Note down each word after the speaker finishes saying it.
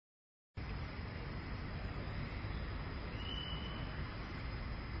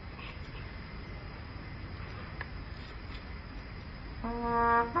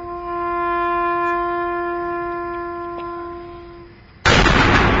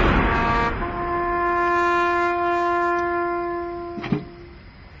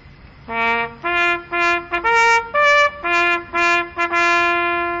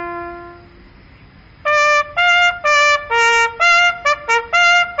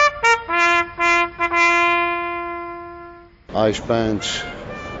I spent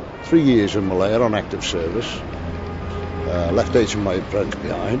 3 years in Malaya on active service, left 8 of my friends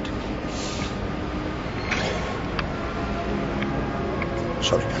behind.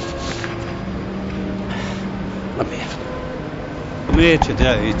 Sorry. I'm here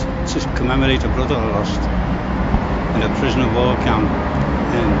today to commemorate a brother I lost in a prisoner of war camp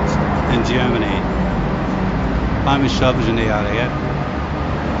in Germany. I myself was in the area,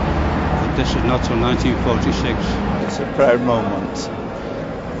 but this was not till 1946. It's a proud moment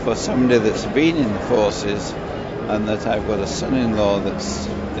for somebody that's been in the forces, and that I've got a son-in-law that's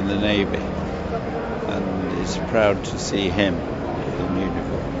in the Navy, and is proud to see him in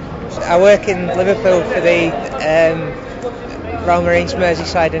uniform. I work in Liverpool for the Royal Marines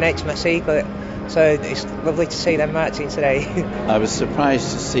Merseyside and HMS Eaglet, so it's lovely to see them marching today. I was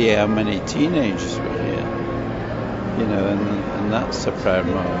surprised to see how many teenagers were here, and that's a proud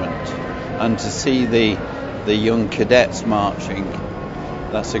moment. And to see the young cadets marching,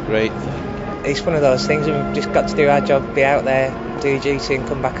 that's a great thing. It's one of those things, we've just got to do our job, be out there, do duty and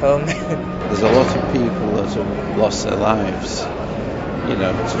come back home. There's a lot of people that have lost their lives,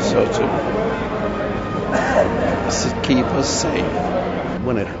 to sort of keep us safe.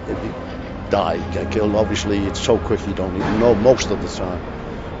 When it die, get killed, obviously it's so quick you don't even know most of the time,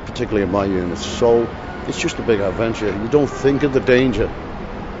 particularly in my unit. So it's just a big adventure. You don't think of the danger,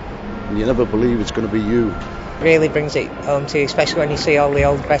 and you never believe it's going to be you. Really brings it home to you, especially when you see all the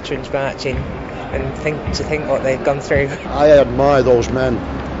old veterans marching and think what they've gone through. I admire those men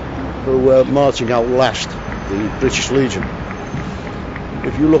who were marching out last, the British Legion.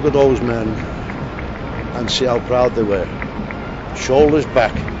 If you look at those men and see how proud they were, shoulders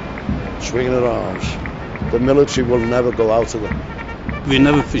back, swinging their arms, the military will never go out of them. We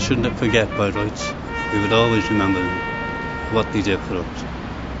shouldn't forget by rights. We would always remember what they did for us.